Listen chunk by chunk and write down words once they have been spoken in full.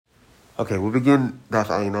Okay, we'll begin Daf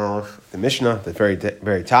Ayin Aleph, the Mishnah, the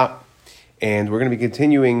very top, and we're going to be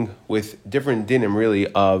continuing with different dinim,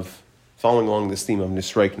 really, of following along this theme of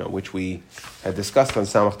Nisreikna, which we had discussed on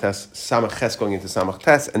Samach Ches going into Samach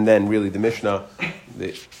Tes, and then really the Mishnah,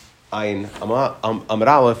 the Ayin Amar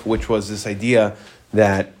Aleph, which was this idea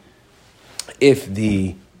that if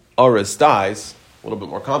the Aris dies, a little bit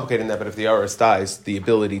more complicated than that, but if the Aris dies, the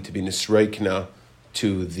ability to be Nisreikna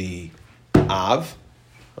to the Av.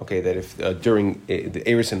 Okay, that if during the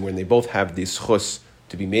Erisin, when they both have the schus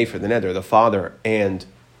to be made for the neder, the father and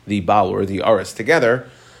the Baal or the Aris together,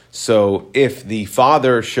 so if the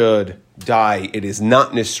father should die, it is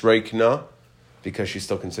not Nisreikna, because she's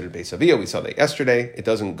still considered Beis Aviyah. We saw that yesterday. It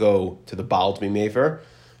doesn't go to the Baal to be mefer.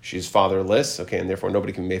 She's fatherless, okay, and therefore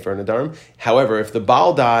nobody can be mefer in a darm. However, if the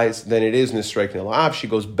Baal dies, then it is Nisreikna la'av. She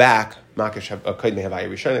goes back,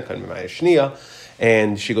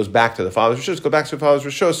 and she goes back to the father's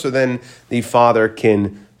rishos, so then the father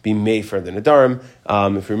can be made for the Nadarim.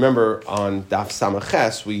 If you remember on Daf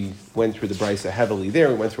Samaches, we went through the Brisa heavily there.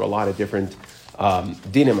 We went through a lot of different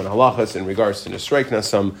dinim and halachas in regards to Nisreikna,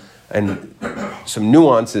 some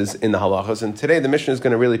nuances in the halachas. And today the Mishnah is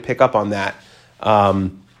going to really pick up on that,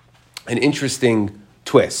 an interesting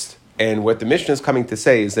twist. And what the Mishnah is coming to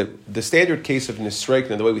say is that the standard case of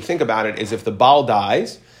Nisreikna, the way we think about it, is if the Baal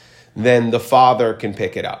dies, then the father can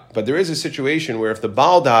pick it up. But there is a situation where if the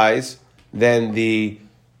Baal dies, then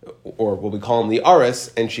or what we call him the Aris,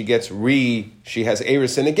 and she has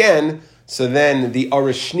Erisin again, so then the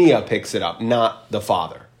Arishnia picks it up, not the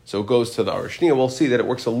father. So it goes to the Arishnia. We'll see that it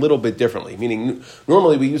works a little bit differently, meaning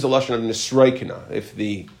normally we use a lashon of Nisreikna. If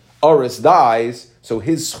the Aris dies, so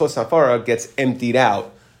his schus hafara gets emptied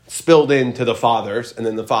out, spilled into the father's, and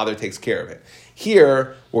then the father takes care of it.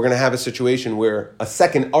 Here, we're going to have a situation where a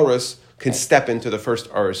second Aris can step into the first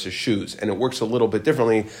Aris' shoes, and it works a little bit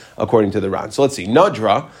differently according to the Ran. So let's see,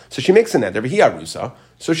 Nadra, so she makes a neder, but he Arusa,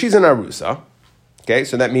 so she's an Arusa, okay,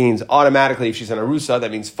 so that means automatically if she's an Arusa,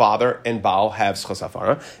 that means father and Baal have schos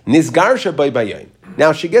hafara. Nisgarsha bay bayim.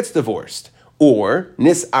 Now she gets divorced, or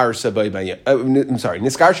nisarsa bay bayim,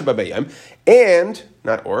 nisgarsha bay bayim, and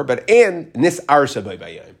nisarsa bay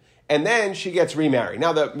bayim. And then she gets remarried.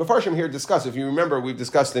 Now, the Mefarshim here discuss, if you remember, we've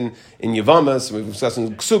discussed in Yavamas, we've discussed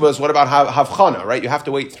in Ksubas, what about Havchana, right? You have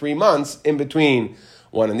to wait 3 months in between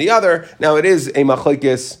one and the other. Now, it is a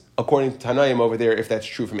machlekes, according to Tanaim over there, if that's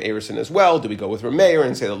true from Erisin as well. Do we go with Rameir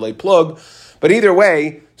and say the lay plug? But either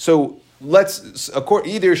way, so either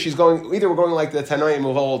we're going like the Tanaim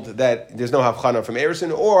who hold that there's no Havchana from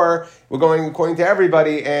Erisin, or we're going according to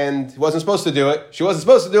everybody and wasn't supposed to do it. She wasn't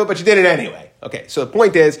supposed to do it, but she did it anyway. Okay, so the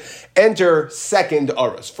point is, enter second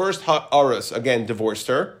Aris. First Aris, again, divorced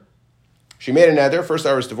her. She made a neder. First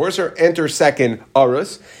Aris divorced her. Enter second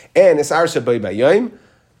Aris. And it's Arsa bay bayim.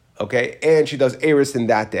 Okay, and she does Eris in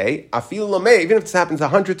that day. Afil lamei, even if this happens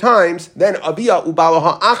 100 times, then Abia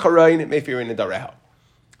ubalaha acharayin mefirin nedareha.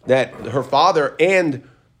 That her father,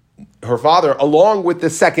 along with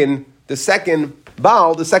the second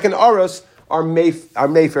Baal, the second Aris, are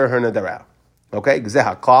mefer her nedareha. Okay,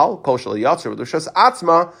 gzehakal kol shel yatzer rishos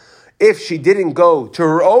atzma. If she didn't go to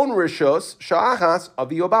her own rishos, sha'achas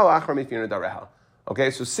aviyo ba'al achar mefir nedareha.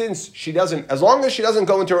 Okay, so since as long as she doesn't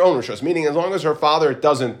go into her own rishos, meaning as long as she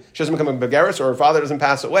doesn't become a begaris or her father doesn't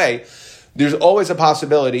pass away, there's always a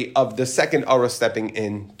possibility of the second Aris stepping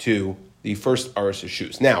into the first Aris'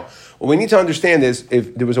 shoes. Now, what we need to understand is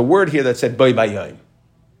if there was a word here that said bay bayim,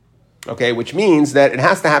 okay, which means that it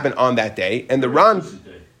has to happen on that day, and the Ran.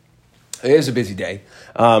 It is a busy day.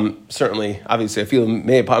 Certainly, obviously, I feel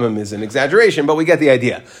Me'apamim is an exaggeration, but we get the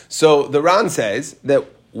idea. So the Ran says that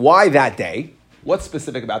why that day? What's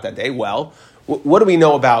specific about that day? Well, what do we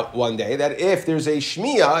know about one day? That if there's a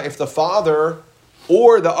shmiyah, if the father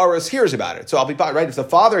or the Aris hears about it. So I'll be right. If the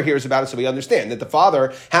father hears about it, so we understand that the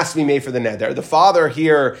father has to be made for the neder. The father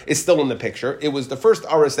here is still in the picture. It was the first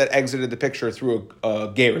Aris that exited the picture through a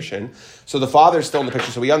gerushin. So the father is still in the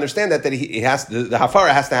picture. So we understand that the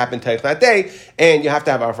hafara has to happen that day, and you have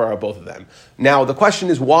to have hafara both of them. Now the question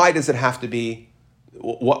is, why does it have to be?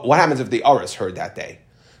 What happens if the Aris heard that day?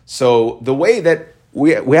 So the way that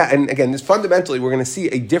and again, this fundamentally, we're going to see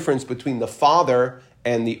a difference between the father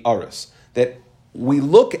and the Aris. That we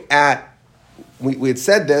look at, we had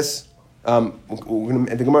said this, the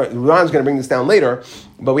Ran is going to bring this down later,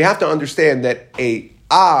 but we have to understand that a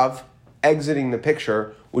Av exiting the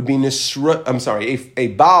picture would be a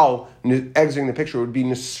Baal exiting the picture would be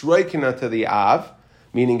Nisroikina to the Av,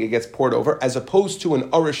 meaning it gets poured over, as opposed to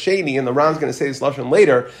an Arasheni, and the Ran is going to say this lashon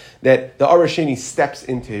later, that the Arasheni steps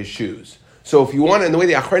into his shoes. So if you want, and the way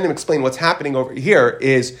the Achronim explain what's happening over here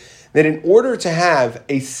is that in order to have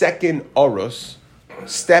a second Arus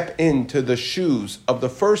step into the shoes of the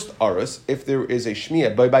first Arus, if there is a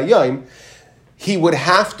Shmiya Baybayim, he would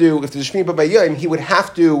have to, if there's a Shmiya Baybayim, he would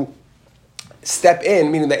have to step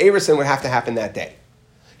in, meaning the Erusin would have to happen that day.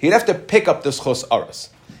 He'd have to pick up the Schos Arus.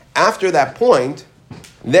 After that point,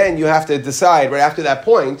 then you have to decide, right after that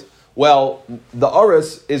point, well, the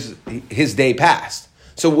Arus is his day passed.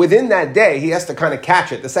 So within that day, he has to kind of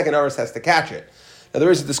catch it. The second Arus has to catch it. Now, there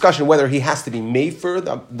is a discussion whether he has to be made for,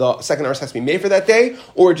 the second Arus has to be made for that day,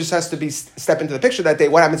 or it just has to be step into the picture that day.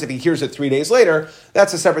 What happens if he hears it 3 days later?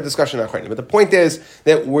 That's a separate discussion. But the point is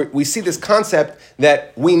that we see this concept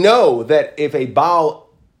that we know that if the Baal,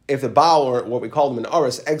 or what we call them an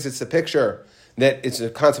Arus, exits the picture, that it's a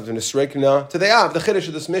concept of Nisreikna to the Av. The Chiddush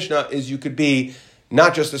of this Mishnah is you could be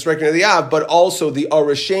not just the Nisreikna to the Av, but also the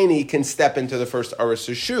Arus Sheni can step into the first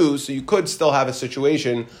Arus' shoes, so you could still have a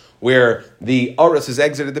situation where the Arus has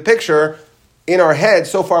exited the picture. In our head,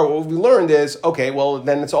 so far what we learned is, okay, well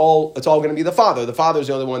then it's all going to be the father. The father is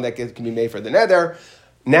the only one that can be made for the neder.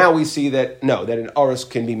 Now we see that, no, that an Arus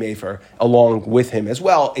can be made for along with him as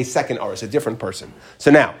well, a second Arus, a different person.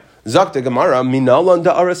 So now, Zakta Gemara, Minalan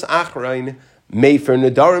da Arus Achrain, Mefer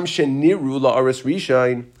Nadarim Sheniru la Arus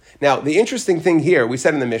Rishain. Now, the interesting thing here, we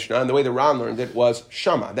said in the Mishnah, and the way the Ran learned it was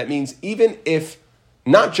Shama. That means even if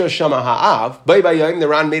not just Shama Ha'av, Baybayim, the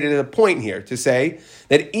Ran made it a point here to say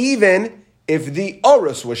that even if the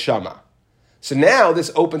Arus was Shama. So now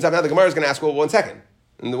this opens up. Now the Gemara is going to ask, well, 1 second.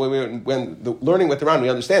 And the way learning with the Ran, we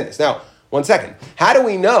understand this. Now, 1 second. How do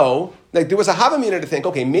we know? Like there was a Havamina to think,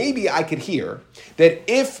 okay, maybe I could hear that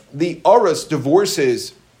if the Arus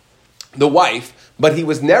divorces the wife, but he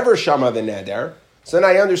was never Shama the Neder, so then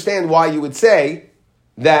I understand why you would say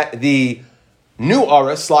that the new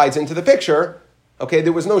Arus slides into the picture. Okay,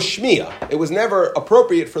 there was no Shmiya. It was never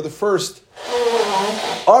appropriate for the first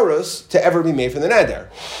Arus to ever be made for the Neder.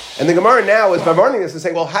 And the Gemara now is bavarning this and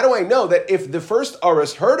saying, well, how do I know that if the first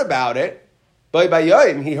Arus heard about it, by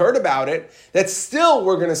Yoim, he heard about it, that still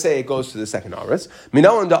we're going to say it goes to the second Arus.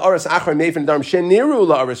 Minalan da Arus achar meifin darm sheniru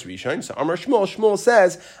la Arus rishon. So Amar Shmuel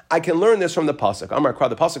says, I can learn this from the Pasuk. Amar Kra,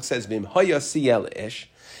 the Pasuk says, Vim haya siyel ish.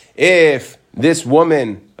 If this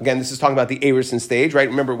woman, again, this is talking about the Erusin stage, right?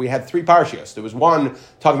 Remember, we had 3 parshias. There was one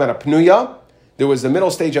talking about a Pnuya, there was the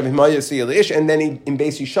middle stage of Himaya Siyal Ish, and then in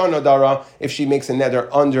Beis Yishan Nadara, if she makes a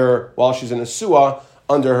neder while she's in a suah,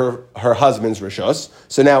 under her husband's rishos.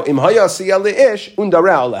 So now, Imhaya Siyal Ish,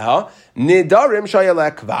 Undara Aleha, Nidarim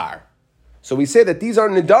Shayala Kvar. So we say that these are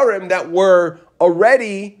Nidarim that were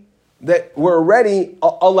already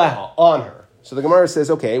Aleha, on her. So the Gemara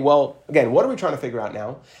says, okay, well, again, what are we trying to figure out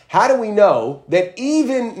now? How do we know that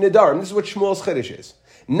even Nidarim, this is what Shmuel's Chiddush is,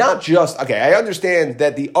 not just, okay, I understand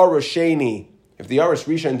that the Arus Sheni, if the Arus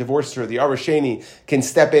Rishon divorces her, the Arus Sheni can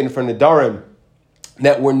step in for Nidarim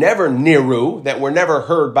that were never Niru, that were never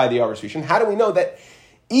heard by the Arus Rishon. How do we know that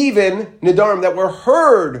even Nidarim that were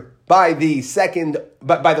heard by the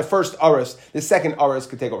first Arus, the second Arus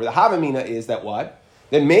could take over? The Havamina is that what?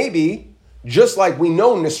 Then maybe, just like we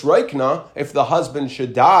know Nisraikna, if the husband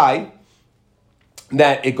should die,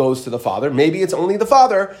 that it goes to the father. Maybe it's only the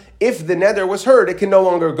father. If the neder was heard, it can no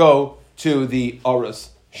longer go to the Arus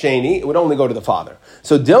Sheni. It would only go to the father.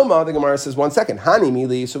 So Dilma, the Gemara says, 1 second. Hani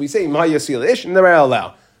mili. So we say, Ma yasil ish, and the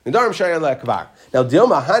allow. Nidarim shayala kvar. Now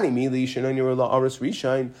Dilma hani mili shenonir la Arus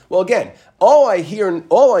rishain. Well, again, all I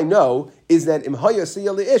know is that Imhaya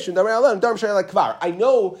Siyal ish and Nidarim shayala kvar. I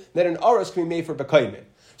know that an Arus can be made for Bekaimin.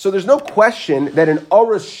 So there's no question that an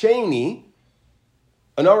Arus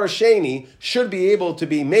Sheni should be able to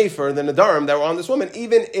be mefer the Nadarim that were on this woman,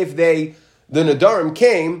 even if the Nadarim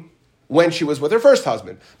came when she was with her first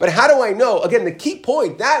husband. But how do I know? Again, the key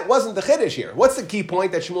point, that wasn't the Chiddush here. What's the key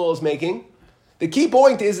point that Shmuel is making? The key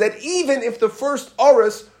point is that even if the first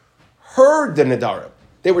Arus heard the Nadarim,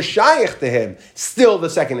 they were shaykh to him, still the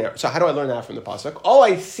second Arus. So how do I learn that from the Pasuk? All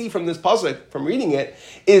I see from this Pasuk, from reading it,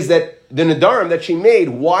 is that the Nadarim that she made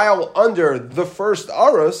while under the first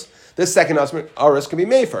Arus, the second Arus can be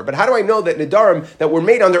made for. But how do I know that Nadarim that were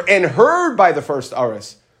made under and heard by the first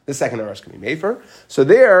Arus, the second Arus can be made for? So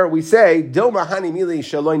there we say, Dilma hani mili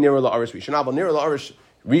shaloi niru la Arus rishon. Aval niru la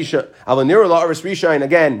Arus rishon. And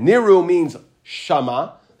again, niru means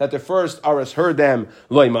shama, that the first Arus heard them,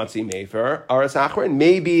 loy matzi mefer, Arus achron,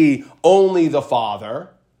 maybe only the father,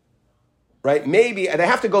 right? Maybe, and they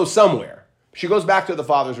have to go somewhere. She goes back to the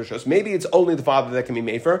father's rishos. Maybe it's only the father that can be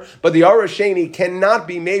made for, but the Arus Sheni cannot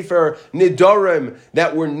be made for Nidarim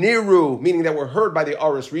that were Niru, meaning that were heard by the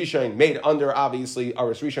Arus Rishon, made under obviously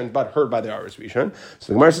Arus Rishon, but heard by the Arus Rishon. So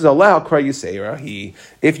the Gemara says, Allah kra yisera,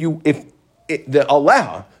 the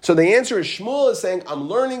Aleha. So the answer is Shmuel is saying, I'm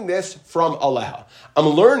learning this from Aleha. I'm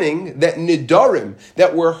learning that Nidarim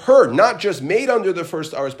that were heard, not just made under the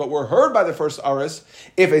first Aris, but were heard by the first Aris,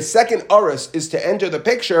 if a second Aris is to enter the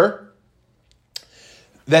picture,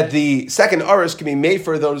 that the second Aris can be made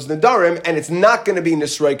for those Nidarim, and it's not going to be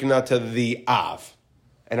Nisroikna to the Av.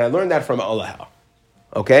 And I learned that from Aleha.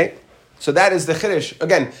 Okay? So that is the Chiddush.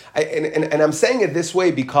 Again, and I'm saying it this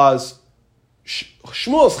way because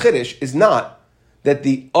Shmuel's Chiddush is not that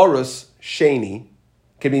the Aris Sheni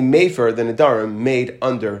can be made for the Nidarim made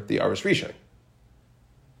under the Aris Rishon.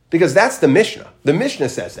 Because that's the Mishnah. The Mishnah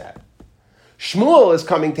says that. Shmuel is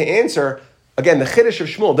coming to answer, again, the Chiddush of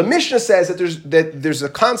Shmuel. The Mishnah says that there's a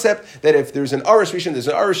concept that if there's an Aris Rishon, there's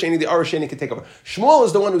an Aris Sheni, the Aris Sheni can take over. Shmuel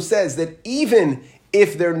is the one who says that even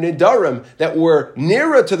if they're Nidarim that were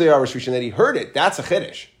nearer to the Aris Rishon, that he heard it, that's a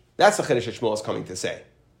Chiddush. That's the Chiddush that Shmuel is coming to say.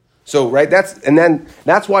 So, right, that's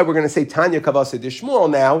why we're going to say Tanya Kavasa de Shmuel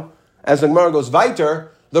now, as the Gemara goes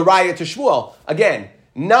weiter, the Raya to Shmuel. Again,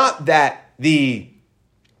 not that the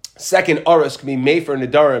second Aris can be made for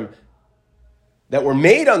Nidarim that were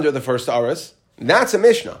made under the first Aris. That's a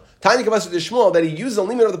Mishnah. Tanya Kavasa de Shmuel, that he used the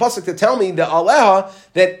limit of the pasuk to tell me, the Aleha,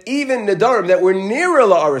 that even Nidarim that were nearer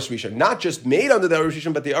the Aris Rishon, not just made under the Aris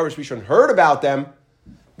Rishon, but the Aris Rishon heard about them,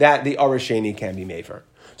 that the Aris Sheni can be made for.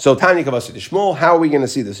 So Tanya Kavasa de Shmuel, how are we going to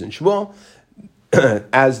see this in Shmuel?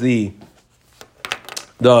 As the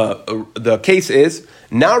case is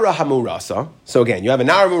Nara Hamurasa. So again, you have a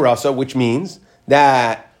Nara Hamurasa, which means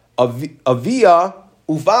that Avia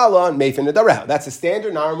Uvala Meifin Nedareha. That's a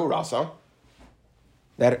standard Nara Hamurasa,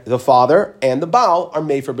 that the father and the Baal are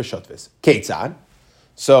made for B'shotvis. Ketzad.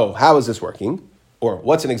 So how is this working? Or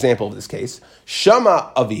what's an example of this case?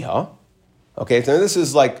 Shama Aviha. Okay, so this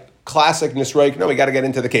is like classic Nisroik. No, we got to get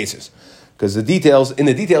into the cases. Because in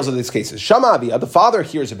the details of these cases, Shama Aviha, the father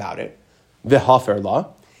hears about it, V'hafer la,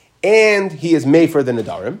 and he is made for the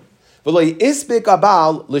Nedarim. V'lo isbik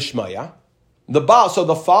abal lishmaya. The Baal, so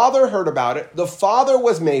the father heard about it, the father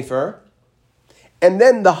was made for, and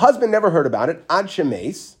then the husband never heard about it, ad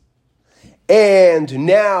shemes, and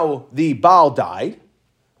now the Baal died.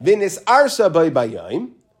 V'nis arsa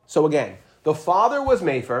baybayim. So again, the father was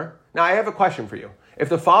made for. Now I have a question for you. If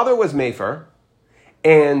the father was Mefer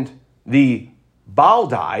and the Baal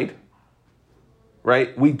died,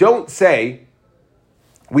 right? We don't say,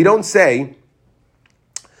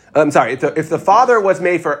 I'm sorry, if the father was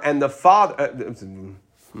Mefer and the father,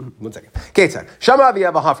 one second. Ketzad. Shama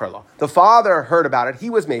Aviya v'hafer. The father heard about it. He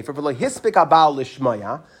was Mefer. V'lo hispik abal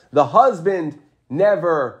lishmaya. The husband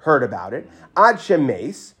never heard about it. Ad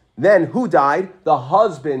shemes. Then who died? The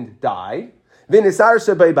husband died. V'nisar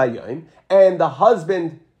sebei bayim. And the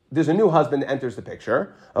husband, there's a new husband that enters the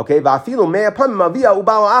picture. Okay,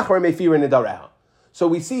 so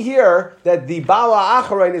we see here that the Bala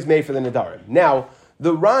Acharon is made for the Nidarim. Now,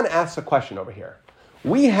 the Ran asks a question over here.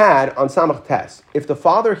 We had on Samach Tes, if the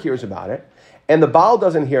father hears about it, and the Baal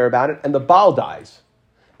doesn't hear about it, and the Baal dies.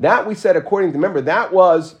 That we said,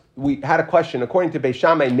 we had a question, according to Beis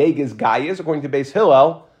Shammai, Megiz Gayez, according to Beis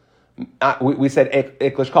Hillel, we said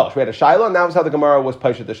Eklish Kolish. We had a Shiloh, and that was how the Gemara was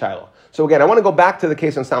Paishat the Shiloh. So again, I want to go back to the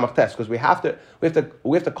case on Samach Tes, because we have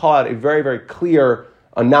to call out a very, very clear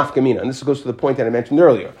nafkamina, and this goes to the point that I mentioned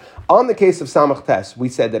earlier. On the case of Samach Tes, we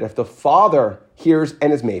said that if the father hears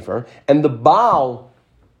and is mefer, and the Baal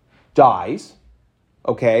dies,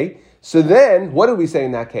 okay, so then what do we say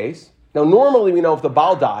in that case? Now, normally we know if the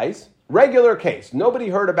Baal dies, regular case, nobody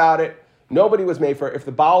heard about it, nobody was mefer. If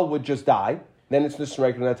the Baal would just die, then it's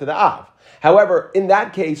nisregna to the Av. However, in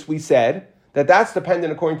that case, we said that that's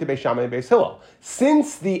dependent according to Beis Shammai and Beis Hillel.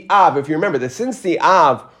 Since the Av, if you remember, since the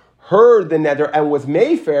Av heard the neder and was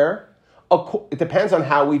mefer, it depends on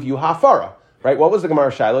how we view hafara, right? What was the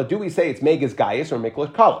Gemara Shiloh? Do we say it's megiz gayis or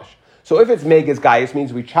miklish kalish? So if it's megiz gayis,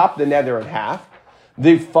 means we chop the neder in half.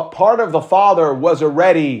 The part of the father was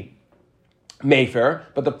already mefer,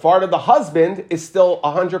 but the part of the husband is still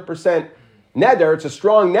 100% neder. It's a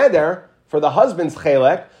strong neder for the husband's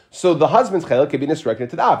chelek, so the husband's chelek could be nisreked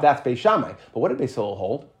to the Av. That's Beis Shammai. But what did Beis Hillel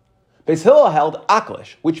hold? Beis Hillel held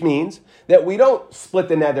aklish, which means that we don't split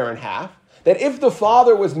the neder in half. That if the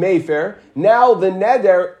father was mefer, now the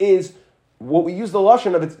neder is what we use the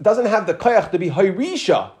lashon of. It doesn't have the koyach to be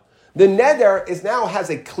hayrisha. The neder has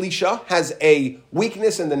a klisha, has a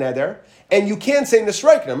weakness in the neder, and you can't say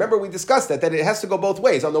nisraik. Now remember we discussed that it has to go both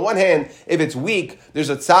ways. On the one hand, if it's weak, there's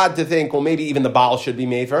a tzad to think, well, maybe even the Baal should be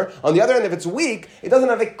mefer. On the other hand, if it's weak, it doesn't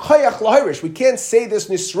have a koyach lahirish. We can't say this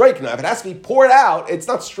nisraik. Now if it has to be poured out, it's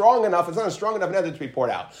not strong enough. It's not a strong enough neder to be poured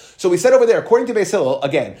out. So we said over there, according to Beis Hillel,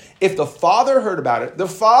 again, if the father heard about it, the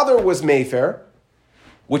father was mefer,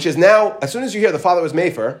 which is now, as soon as you hear the father was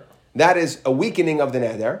mefer, that is a weakening of the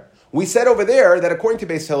neder. We said over there that according to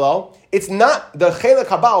Beis Hillel, it's not the chelek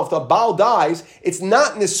habal. If the baal dies, it's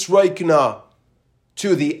not nisroikna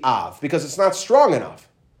to the av because it's not strong enough.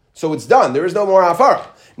 So it's done. There is no more hafara.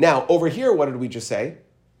 Now over here, what did we just say?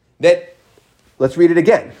 That let's read it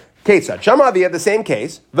again. Ketzad Shama Avia, the same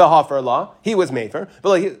case. V'hafer law, he was mefer.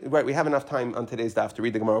 Right, we have enough time on today's daf to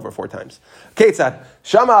read the Gemara over 4 times. Ketzad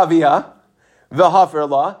Shama Avia. V'hafer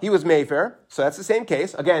law, he was mefer, so that's the same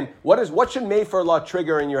case. Again, what should mefer law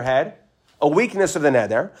trigger in your head? A weakness of the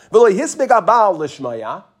neder. V'lo hisbek abal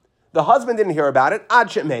lishmaya, the husband didn't hear about it, ad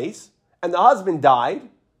shemeis, and the husband died.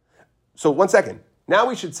 So 1 second. Now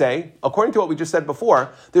we should say, according to what we just said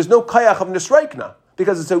before, there's no kayach of nisreikna,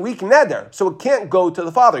 because it's a weak neder, so it can't go to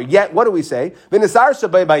the father. Yet, what do we say? V'nisar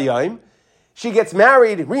sabay bayayim, she gets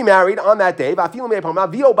remarried on that day,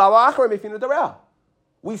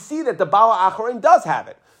 we see that the Bala Acharim does have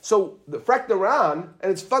it. So the Frek Daran,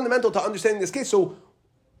 and it's fundamental to understanding this case. So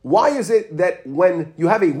why is it that when you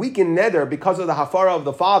have a weakened neder because of the hafara of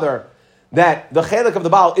the father, that the chelik of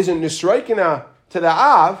the Baal isn't nisroikina to the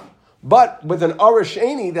Av, but with an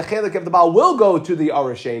Arasheni, the chelik of the Baal will go to the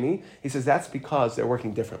Arasheni? He says that's because they're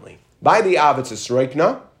working differently. By the Av, it's a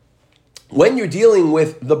sroikna. When you're dealing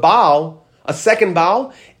with the Baal, a second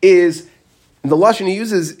Baal is, the lashon he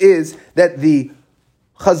uses is that the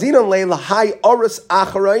Chazinon leila hai oros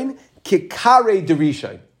acharein kikare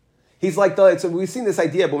derishain. He's like we've seen this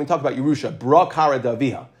idea when we talk about Yerusha, bra kara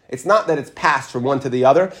daviha. It's not that it's passed from one to the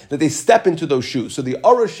other, that they step into those shoes. So the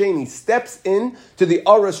Oros Sheni steps in to the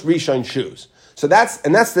Oros Rishon shoes. So that's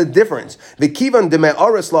the difference. V'kivan deme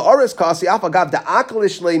Oros la Oros kasi afagav da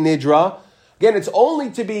akalish le nidra. Again, it's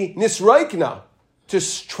only to be nisroikna, to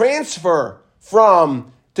transfer.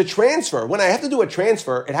 When I have to do a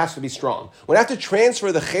transfer, it has to be strong. When I have to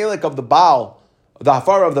transfer the chelik of the Baal, the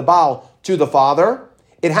hafara of the Baal, to the father,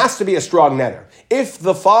 it has to be a strong neder. If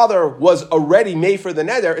the father was already made for the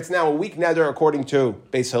neder, it's now a weak neder according to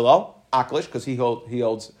Beis Hillel, Aklish, because he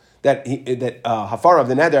holds that hafara of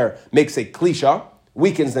the neder makes a klisha,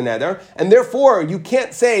 weakens the neder, and therefore you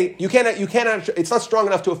cannot. It's not strong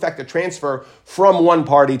enough to affect a transfer from one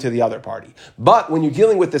party to the other party. But when you're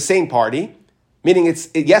dealing with the same party, meaning it's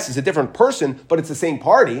a different person, but it's the same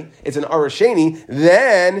party, it's an Arasheni,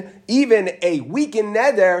 then even a weakened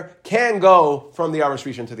neder can go from the Arash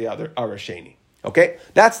Rishon to the other Arasheni. Okay?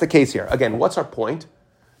 That's the case here. Again, what's our point?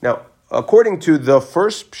 Now, according to the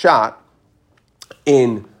first shot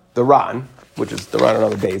in the Ran, which is the Ran on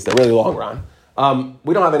other days, the really long Ran,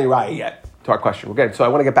 we don't have any raya yet to our question. Okay, so I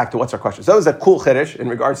want to get back to what's our question. So that was a cool chiddush in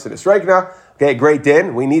regards to this Reikna. Okay, great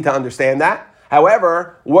din. We need to understand that.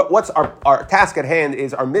 However, what's our task at hand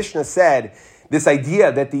is our Mishnah said this idea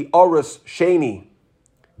that the Oros Sheni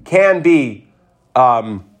can be,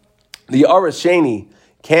 the Oros Sheni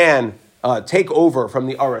can take over from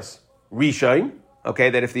the Oros Rishon. Okay,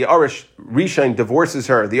 that if the Oros Rishon divorces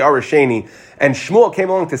her, the Oros Sheni, and Shmuel came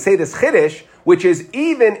along to say this chiddush, which is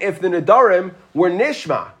even if the Nedarim were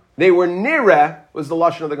Nishma, they were Nira, was the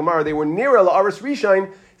lashon of the Gemara, they were Nira la Oros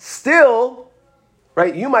Rishon, still.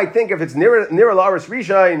 Right, you might think if it's Nira La'aris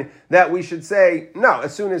Rishon that we should say, no,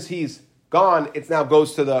 as soon as he's gone, it now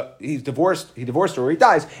goes to he divorced her or he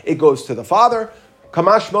dies, it goes to the father.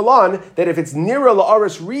 Kamash Malan, that if it's Nira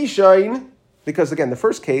La'aris Rishon, because again, the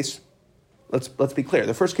first case, let's be clear,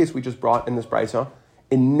 the first case we just brought in this brisa,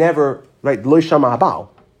 it never, right, Lo Shama Habal.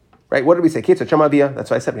 Right, what did we say? Ketzad Shama Avia, that's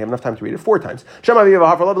why I said we have enough time to read it 4 times. Shama Avia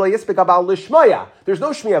v'hafar lo yispek abal lishmaya. There's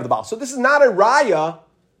no shmiya of the Baal. So this is not a raya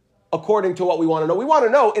according to what we want to know. We want to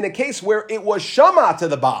know in a case where it was Shama to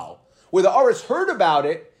the Baal, where the Aris heard about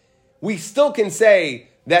it, we still can say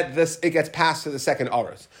that it gets passed to the second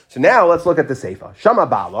Aris. So now let's look at the Seifa. Shama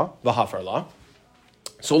Bala, v'hafarla.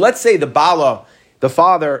 So let's say the Bala, the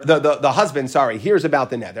father, the husband, hears about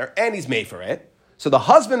the nether, and he's made for it. So the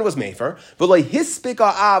husband was made for, v'lo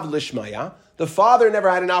hispika av lishmaya. The father never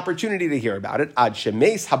had an opportunity to hear about it. Ad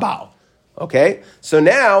shemeis habal. Okay, so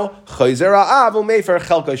now chayzer ha'av u'mefer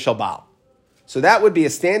chelko shel baal. So that would be a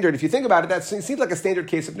standard. If you think about it, that seems like a standard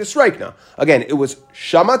case of nisreikna. Again, it was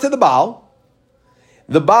shama to the Baal.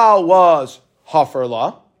 The Baal was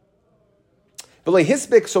hafarla. V'lo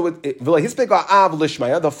hispik ha'av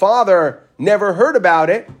lishmaya. The father never heard about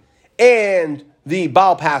it, and the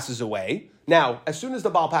Baal passes away. Now, as soon as the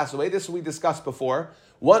Baal passes away, this we discussed before.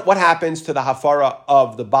 What happens to the hafara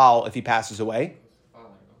of the Baal if he passes away?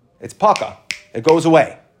 It's paka. It goes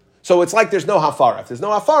away. So it's like there's no hafara. If there's no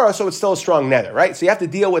hafara, so it's still a strong neder, right? So you have to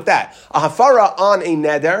deal with that. A hafara on a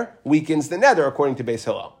neder weakens the neder, according to Beis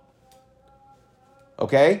Hillel.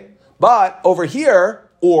 Okay? But over here,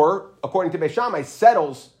 or according to Beis Shammai,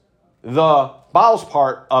 settles the Baal's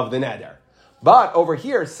part of the neder. But over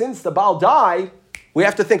here, since the Baal died, we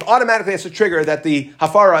have to think automatically as a trigger that the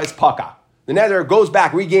hafara is paka. The neder goes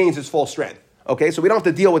back, regains its full strength. Okay, so we don't have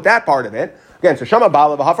to deal with that part of it. Again, so Shama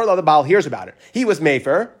Baal of a hafara, the Baal hears about it. He was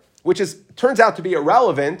mefer, which turns out to be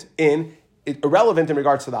irrelevant in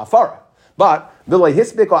regards to the hafara. But so the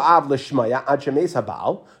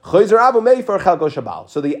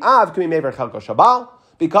av can be mefer chelko shabal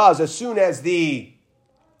because as soon as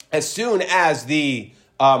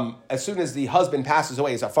the husband passes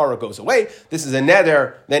away, his hafara goes away. This is a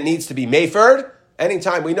neder that needs to be mefered.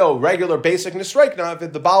 Anytime we know regular basic nisreikna,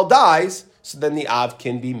 if the Baal dies, so then the av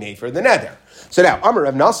can be mefer the neder. So now, Amar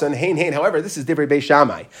Rav Nassan, hein. However, this is divrei Beis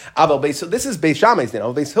Shammai. This is Beis Shammai's din.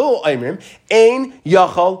 Beis Hillel Amrim, ein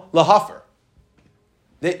yachal lahafer.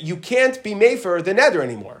 That you can't be mefer the neder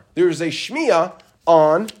anymore. There is a shmiya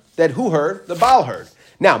on that who heard, the Baal heard.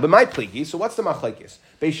 Now, but my pligi, so what's the machlekes?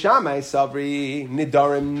 Beis Shammai savri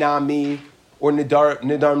nidarim nami, or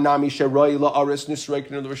nidarim nami sheroi la'aris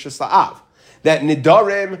nisreiknu l'rishas la'av. That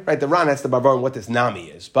nidarim, right, the Ran has the barbar on what this nami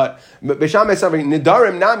is. But Beis Shammai savri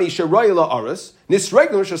nidarim nami sheroi la'aris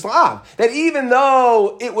nisreiknu l'rishas la'av. That even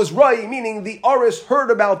though it was roi, meaning the aris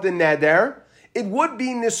heard about the neder, it would be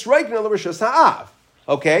nisreiknu l'rishas la'av.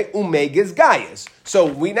 Okay, umegiz gayis. So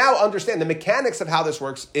we now understand the mechanics of how this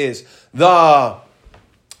works is the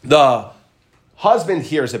husband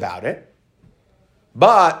hears about it,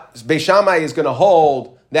 but Beis Shammai is going to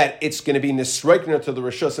hold that it's going to be nisreikna to the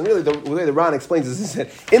rishus. And really, the way the Ran explains this is that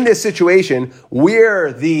in this situation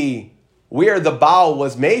where the Baal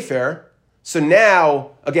was mefer, so now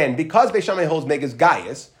again because Beis Shammai holds megiz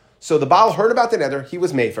gayis, so the Baal heard about the neder, he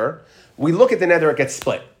was mefer. We look at the neder, it gets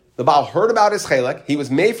split. The Baal heard about his chelek. He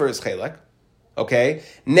was made for his chelek. Okay?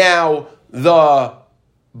 Now, the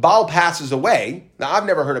Baal passes away. Now, I've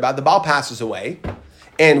never heard about it. The Baal passes away.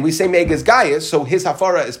 And we say megiz gayis, so his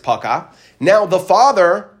hafara is paka. Now, the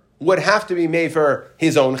father would have to be made for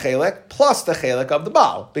his own chelek plus the chelek of the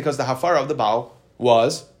Baal, because the hafara of the Baal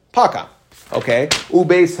was paka. Okay?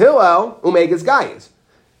 Ubeis Hillel, umegiz gayis.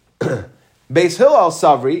 Beis Hillel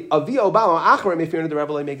savri avio balo achrim if you're in the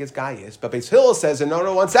rebel make his gayis. But Beis Hillel says,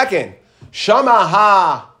 no, 1 second. Shama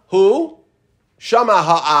ha who? Shama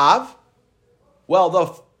ha av.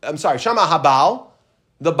 Well, Shama ha Baal.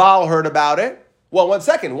 The Baal heard about it. Well, 1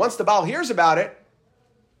 second. Once the Baal hears about it,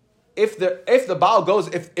 if the Baal goes,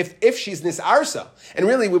 if she's nisarsa, and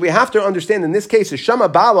really what we have to understand in this case is Shama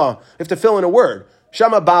Bala. We have to fill in a word.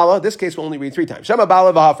 Shama Bala. This case we'll only read 3 times. Shama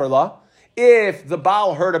Bala v'hafarla. If the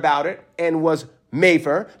Baal heard about it and was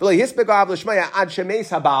mefer,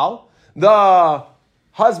 the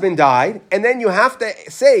husband died, and then you have to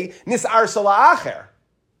say nisar sala'acher.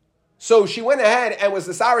 So she went ahead and was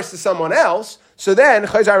nisaris to someone else. So then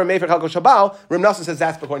Chayzar mefer chalko shabal. Rav Nassan says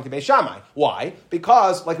that's according to Beis Shammai. Why?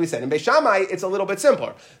 Because, like we said, in Beis Shammai it's a little bit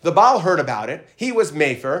simpler. The Baal heard about it. He was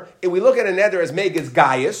mefer. If we look at a neder as megiz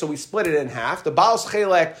gayis, so we split it in half. The Baal's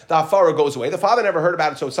chelek, the hafara goes away. The father never heard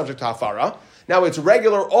about it, so it's subject to hafara. Now it's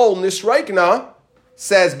regular ol nisreikna,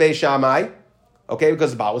 says Beis Shammai, okay, because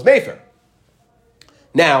the Baal was mefer.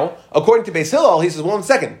 Now, according to Beis Hillel, he says, 1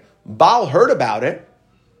 second, Baal heard about it.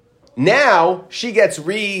 Now she gets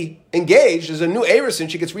re-engaged. There's a new Arison.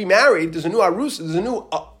 She gets remarried. There's a new Arus. There's a new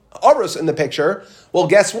Arus in the picture. Well,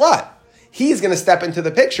 guess what? He's going to step into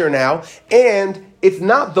the picture now, and it's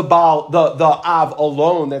not the Baal, the Av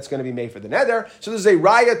alone that's going to be made for the neder. So there's a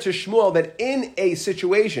raya to Shmuel that in a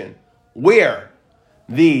situation where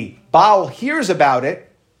the Baal hears about it,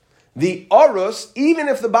 the Arus, even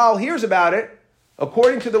if the Baal hears about it,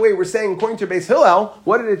 according to the way we're saying, according to Beis Hillel,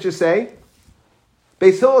 what did it just say?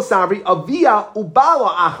 Beis Hillel savri avia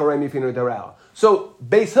ubala acharem ifinu darel. So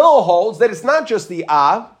Beis Hillel holds that it's not just the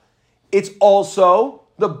Av, it's also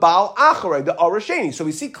the Baal acharem, the Arasheni. So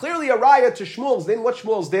we see clearly a raya to Shmuel's din. What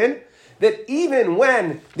Shmuel's din? That even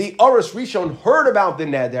when the Aras Rishon heard about the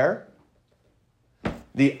neder,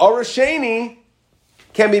 the Arasheni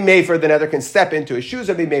can be made for the neder, can step into his shoes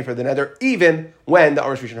and be made for the neder, even when the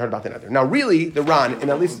Aras Rishon heard about the neder. Now, really, the Ran, and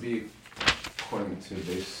at least would be according to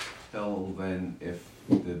Beis Hillel, then if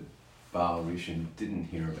the Baal Rishon didn't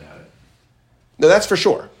hear about it. No, that's for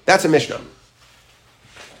sure. That's a Mishnah.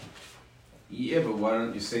 Yeah, but why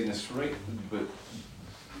don't you say Nesrek?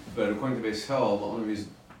 But according to Beis Hillel, the only reason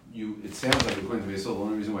it sounds like according to Beis Hillel, the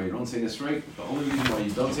only reason why you don't say Nesrek, the only reason why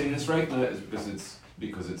you don't say Nesrekna is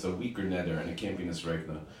because it's a weaker neder and it can't be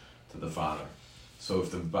Nesrekna to the father. So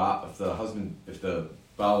if the Baal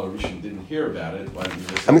Baal or Rishon didn't hear about it, why didn't you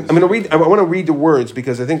just say I'm going to read. I want to read the words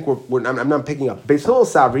because I think I'm not picking up. Beis Hillel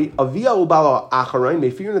Savri Avia Ubala Acharon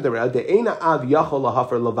Mefir Nederah De'ena Av Yachol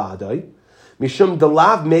Lahafar Lavadai Mishum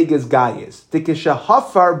Delav Megas Gayis Dikisha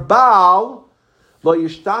Hafar Baal Lo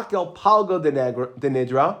Yishtakel Palgo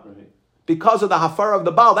Denedra because of the Hafar of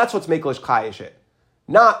the Baal. That's what's Meklish Chayish it.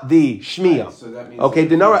 Not the Shmiya. Right, so that means okay,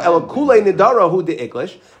 Dinara Elakule Nidara hu de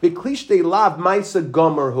Iklish, Viklish de Lav Maisa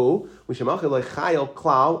Gomer hu, Mishamachel Chayel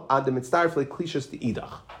Klau, Adam Mitzdarf Klishas de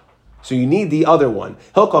Idach. So you need the other one.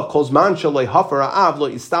 Hilkach Kolzman Shalei Hafar Av lo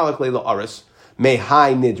Istalak Leila Aris, Me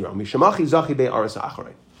Hai Nidra, Mishamachi Zachi Be Aris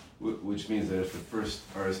Acharei. Which means that if the first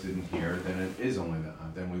Aris didn't hear, then it is only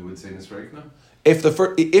that. Then we would say Nisreikna? If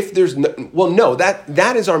there's no,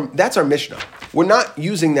 that's our Mishnah. We're not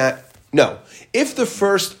using that. No, if the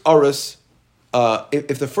first Aris,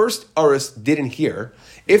 if the first Aris didn't hear,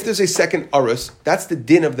 if there's a second Aris, that's the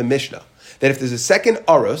din of the Mishnah. That if there's a second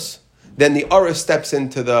Aris, then the Aris steps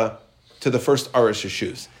into the first Aris's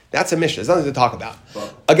shoes. That's a Mishnah. There's nothing to talk about.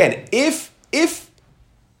 Again, if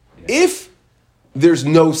there's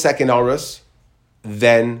no second Aris,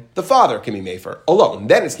 then the father can be Mefer alone.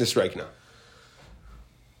 Then it's Nisreikna.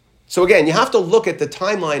 So again, you have to look at the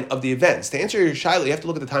timeline of the events. To answer your shaila, you have to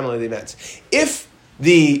look at the timeline of the events. If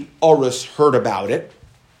the Aris heard about it,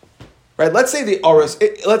 right? Let's say the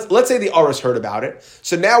Aris heard about it.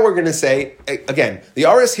 So now we're going to say again, the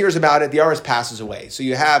Aris hears about it. The Aris passes away. So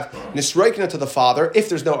you have Nisreikna to the father if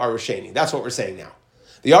there's no Aris Sheni. That's what we're saying now.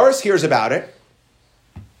 The Aris hears about it.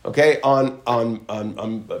 Okay, on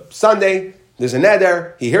Sunday there's a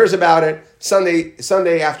neder. He hears about it.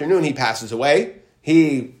 Sunday afternoon he passes away.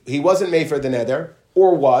 He wasn't made for the neder,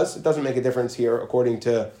 or was. It doesn't make a difference here according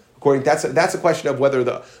that's a question of whether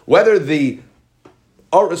the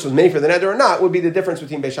Aris was made for the neder or not would be the difference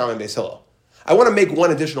between Beis Shammai and Beis Hillel. I want to make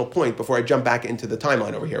one additional point before I jump back into the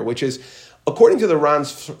timeline over here, which is according to the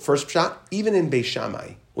Ran's first pshat, even in Beis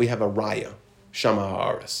Shammai we have a raya, Shama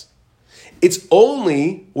Ha'aris.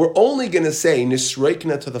 We're only going to say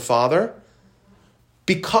Nisreikna to the father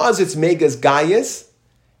because it's Megas Gayis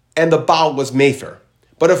and the Baal was Mefer.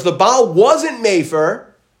 But if the Baal wasn't Mefer,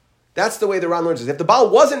 that's the way the Ran learns it. If the Baal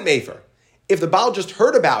wasn't Mefer, if the Baal just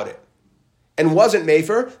heard about it and wasn't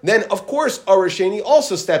Mefer, then of course Aris Sheni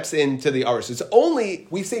also steps into the Aris. It's only,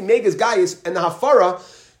 we say Megas Gayis and the Hafara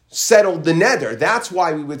settled the neder. That's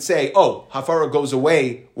why we would say, Hafara goes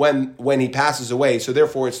away when he passes away, so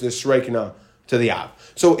therefore it's the Nisreikna to the Av.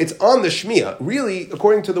 So it's on the Shmiya. Really,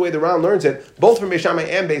 according to the way the Ran learns it, both from Beis Shammai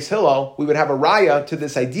and Beis Hillel, we would have a raya to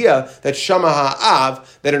this idea that Shama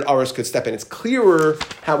Ha'av, that an Aris could step in. It's clearer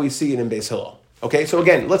how we see it in Beis Hillel. Okay, so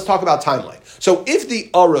again, let's talk about timeline. So if the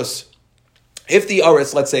Aris,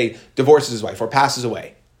 let's say, divorces his wife or passes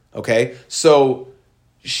away, okay, so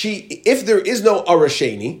if there is no Aris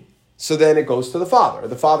Sheni, so then it goes to the father.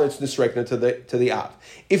 The father is Nisreikna to the Av.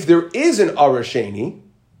 If there is an Aris Sheni,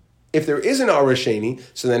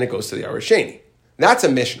 so then it goes to the Aris Sheni. That's a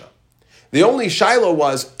Mishnah. The only Shiloh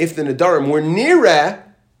was if the Nedarim were nireh,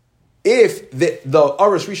 if the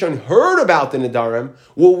Aris Rishon heard about the Nedarim,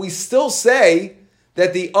 will we still say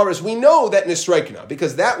that the Aris, we know that Nisreikna,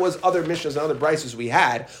 because that was other Mishnahs and other Brises we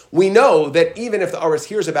had, we know that even if the Aris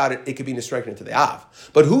hears about it, it could be Nisreikna to the Av.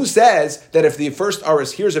 But who says that if the first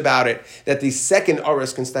Aris hears about it, that the second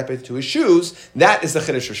Aris can step into his shoes? That is the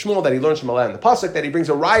Chiddush of Shmuel that he learns from Allah in the Pasuk, that he brings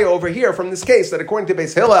a raya over here from this case, that according to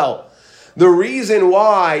Beis Hillel, the reason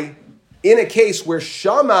why in a case where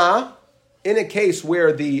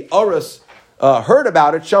the Aris heard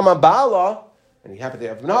about it, Shama Bala, and he happened to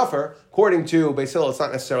have an offer, according to Beis Hillel, it's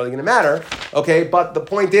not necessarily going to matter, okay, but the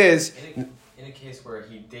point is... In a case where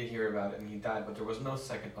he did hear about it and he died, but there was no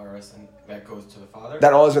second Aris, and that goes to the father?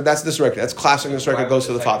 That's the Nisreikna. That's classic Nisreikna, goes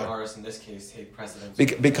to the father. Why would the second Aris in this case take precedence?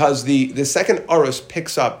 Because the second Aris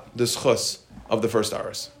picks up the schus of the first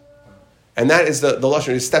Aris. And that is the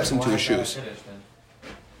Lashon, he steps into his shoes.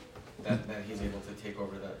 That he's able to take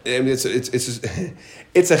over that.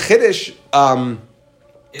 It's a Chiddush...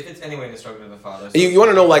 if it's anyway instructed to the father. So you want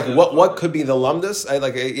to know what could be the lumdus?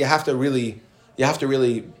 You have to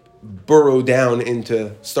really burrow down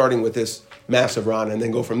into starting with this massive Ran and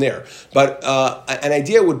then go from there. But an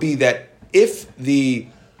idea would be that if the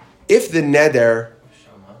neder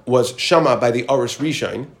was Shama by the Aris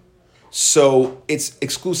Rishon, so it's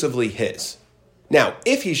exclusively his. Now,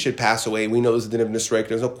 if he should pass away, we know there's a din of Nisreikna.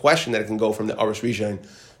 There's no question that it can go from the Aris Rishon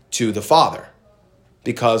to the father,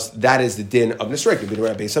 because that is the din of Nisreikna,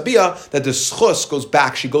 that the schus goes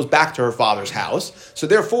back, she goes back to her father's house, so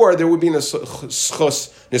therefore there would be a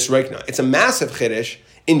schus Nisreikna. It's a massive chiddush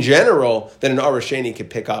in general that an Aris Sheni could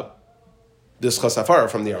pick up the schus hafara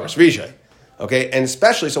from the Aris Rishon. Okay, and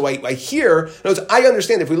especially, so I hear, I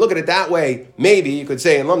understand, if we look at it that way, maybe you could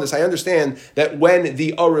say in Lumdus, I understand that when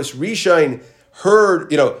the Orus Rishon heard,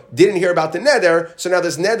 didn't hear about the neder, so now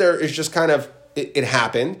this neder is just kind of, it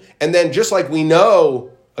happened, and then just like we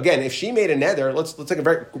know, again, if she made a neder, let's take a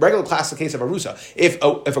very regular classic case of Arusa. If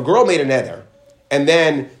a girl made a neder, and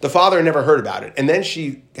then the father never heard about it, and then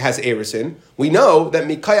she has Erisin, we know that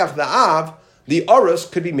Mikayach Da'av, the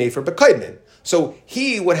Orus could be made for Bekaidmin. So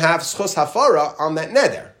he would have schos hafara on that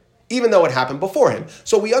neder, even though it happened before him.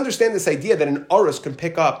 So we understand this idea that an orus can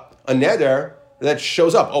pick up a neder that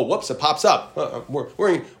shows up. Oh, whoops! It pops up. We're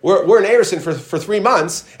in Erison for 3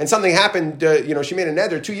 months, and something happened. She made a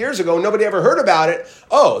neder 2 years ago, and nobody ever heard about it.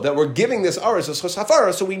 Oh, that we're giving this orus a schos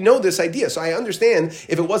hafara, so we know this idea. So I understand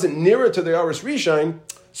if it wasn't nearer to the orus rishon.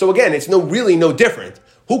 So again, it's really no different.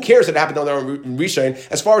 Who cares that it happened on the Rishon?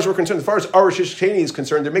 As far as we're concerned, as far as Arush Sheni is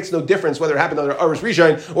concerned, it makes no difference whether it happened on the Arush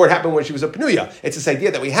Rishon or it happened when she was a Penuya. It's this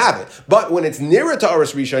idea that we have it. But when it's nearer to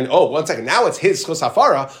Arush Rishon, one second, now it's his Schos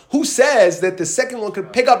Hafara. Who says that the second one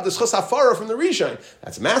could pick up the Schos Hafara from the Rishon?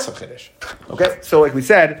 That's a massive Chiddush. Okay, so like we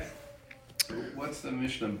said, what's the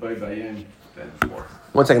Mishnah by Bayim then for?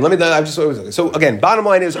 One second, so again, bottom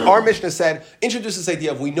line is, our Mishnah said, introduce this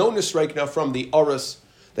idea of we know Nisraikna from the Arush,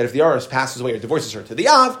 that if the Arush passes away or divorces her to the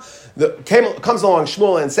Av, comes along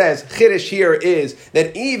Shmuel and says, Chiddush here is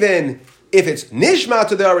that even if it's Nishma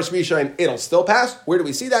to the Arush Rishon, it'll still pass. Where do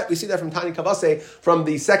we see that? We see that from Tani Kavase, from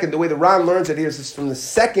the way the Ran learns it is from the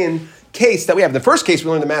second case that we have. The first case, we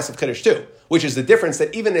learned the massive Chiddush too, which is the difference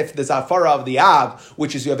that even if the Zafara of the Av,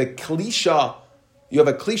 which is you have a Klisha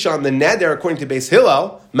on the neder according to Beis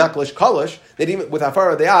Hillel, Maklish Kalish, that even with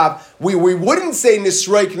Afar of the Av, we wouldn't say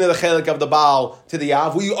Nisraik the Chelik of the Baal to the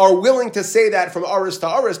Av. We are willing to say that from Aris to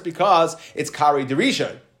Aris because it's Kari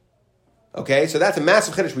Derishon. Okay, so that's a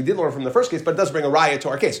massive chiddush we did learn from the first case, but it does bring a raya to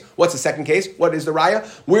our case. What's the second case? What is the raya?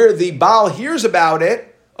 Where the Baal hears about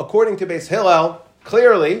it, according to Beis Hillel,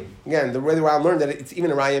 clearly, again, the way the Rambam learned that it's even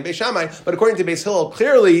a raya in Beis Shammai, but according to Beis Hillel,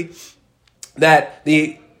 clearly that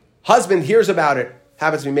the husband hears about it,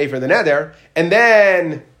 happens to be made for the neder, and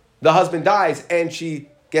then the husband dies and she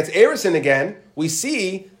gets Erison again. We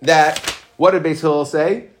see that, what did Beis Hillel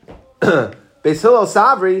say? Beis Hillel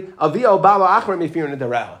Savri, Avio Bala Achra Mifir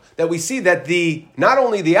Nedarel. That we see that not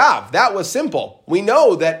only the Av, that was simple. We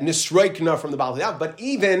know that Nisroikna from the Baal Av, but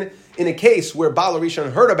even in a case where Bala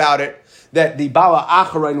Rishon heard about it, that the Bala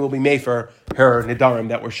Acharain will be made for her Nidarim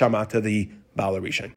that were Shama to the Bala Rishon.